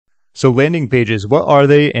So landing pages, what are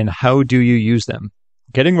they and how do you use them?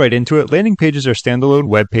 Getting right into it, landing pages are standalone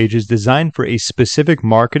web pages designed for a specific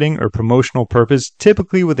marketing or promotional purpose,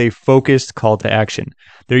 typically with a focused call to action.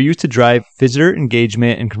 They're used to drive visitor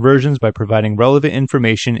engagement and conversions by providing relevant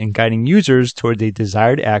information and guiding users towards a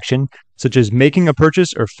desired action, such as making a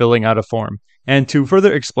purchase or filling out a form. And to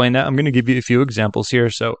further explain that, I'm going to give you a few examples here.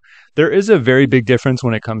 So there is a very big difference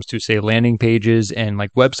when it comes to, say, landing pages and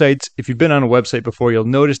like websites. If you've been on a website before, you'll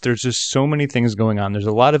notice there's just so many things going on. There's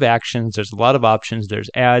a lot of actions, there's a lot of options, there's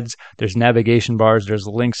ads, there's navigation bars, there's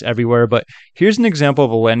links everywhere. But here's an example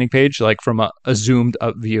of a landing page, like from a zoomed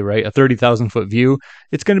up view, right? A 30,000 foot view.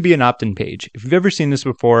 It's going to be an opt-in page. If you've ever seen this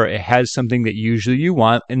before, it has something that usually you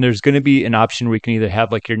want, and there's going to be an option where you can either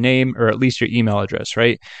have like your name or at least your email address,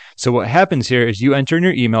 right? So what happens here is you enter in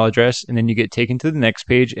your email address and then you get taken to the next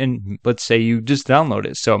page, and let's say you just download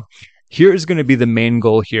it. So here is going to be the main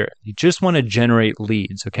goal here. You just want to generate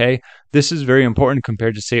leads, okay? This is very important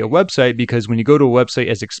compared to, say, a website, because when you go to a website,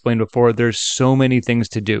 as explained before, there's so many things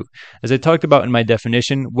to do. As I talked about in my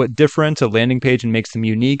definition, what differentiates a landing page and makes them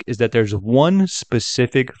unique is that there's one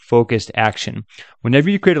specific focused action. Whenever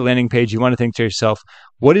you create a landing page, you want to think to yourself,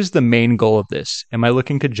 what is the main goal of this? Am I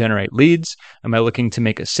looking to generate leads? Am I looking to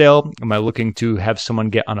make a sale? Am I looking to have someone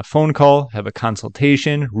get on a phone call, have a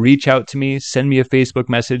consultation, reach out to me, send me a Facebook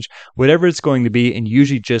message, whatever it's going to be, and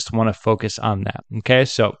usually just want to focus on that. Okay,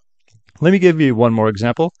 so let me give you one more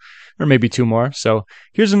example, or maybe two more. So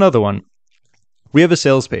here's another one. We have a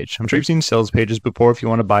sales page. I'm sure you've seen sales pages before if you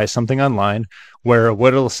want to buy something online, where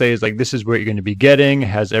what it'll say is like, this is what you're going to be getting, it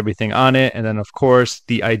has everything on it. And then of course,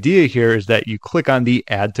 the idea here is that you click on the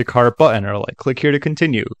add to cart button, or like click here to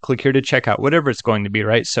continue, click here to check out, whatever it's going to be,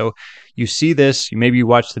 right? So you see this, maybe you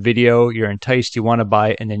watch the video, you're enticed, you want to buy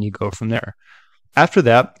it, and then you go from there. After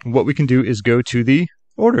that, what we can do is go to the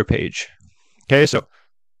order page. Okay, so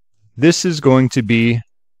this is going to be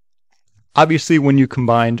obviously when you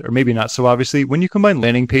combined, or maybe not so obviously, when you combine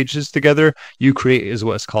landing pages together, you create is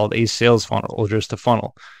what's called a sales funnel, or just a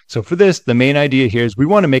funnel. So for this, the main idea here is we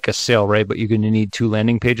want to make a sale, right? But you're going to need two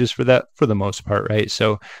landing pages for that for the most part, right?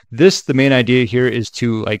 So the main idea here is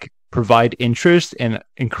to like provide interest and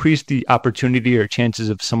increase the opportunity or chances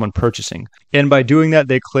of someone purchasing. And by doing that,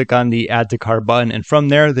 they click on the add to cart button, and from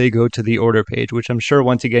there they go to the order page, which I'm sure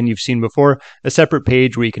once again you've seen before, a separate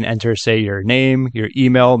page where you can enter, say, your name, your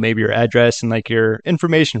email, maybe your address, and like your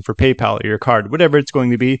information for PayPal or your card, whatever it's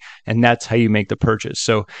going to be, and that's how you make the purchase.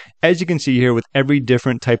 So as you can see here, with every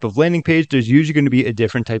different type of landing page, there's usually going to be a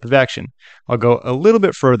different type of action. I'll go a little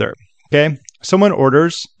bit further. Okay, someone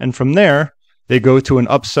orders, and from there they go to an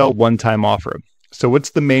upsell one-time offer. So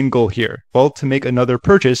what's the main goal here? Well, to make another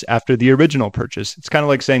purchase after the original purchase. It's kind of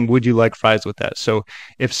like saying, would you like fries with that? So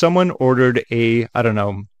if someone ordered a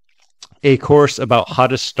course about how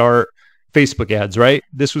to start Facebook ads, right?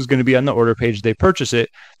 This was going to be on the order page. They purchase it.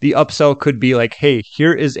 The upsell could be like, hey,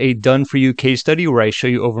 here is a done for you case study where I show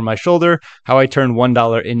you over my shoulder how I turn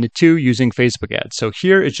 $1 into $2 using Facebook ads. So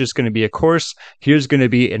here it's just going to be a course. Here's going to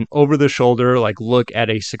be an over the shoulder, like look at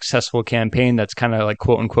a successful campaign that's kind of like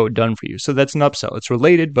quote unquote done for you. So that's an upsell. It's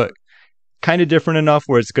related, but kind of different enough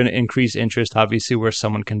where it's going to increase interest, obviously, where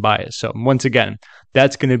someone can buy it. So once again,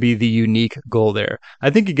 that's going to be the unique goal there. I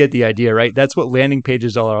think you get the idea, right? That's what landing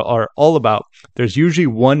pages are all about. There's usually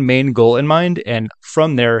one main goal in mind, and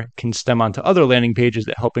from there can stem onto other landing pages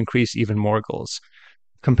that help increase even more goals.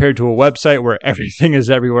 Compared to a website where everything is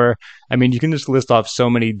everywhere, I mean, you can just list off so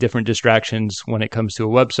many different distractions when it comes to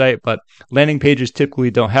a website, but landing pages typically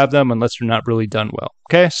don't have them unless they're not really done well.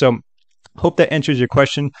 Okay, so hope that answers your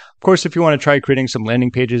question. Of course, if you want to try creating some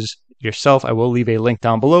landing pages yourself, I will leave a link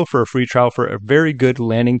down below for a free trial for a very good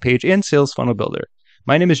landing page and sales funnel builder.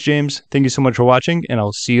 My name is James. Thank you so much for watching, and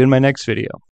I'll see you in my next video.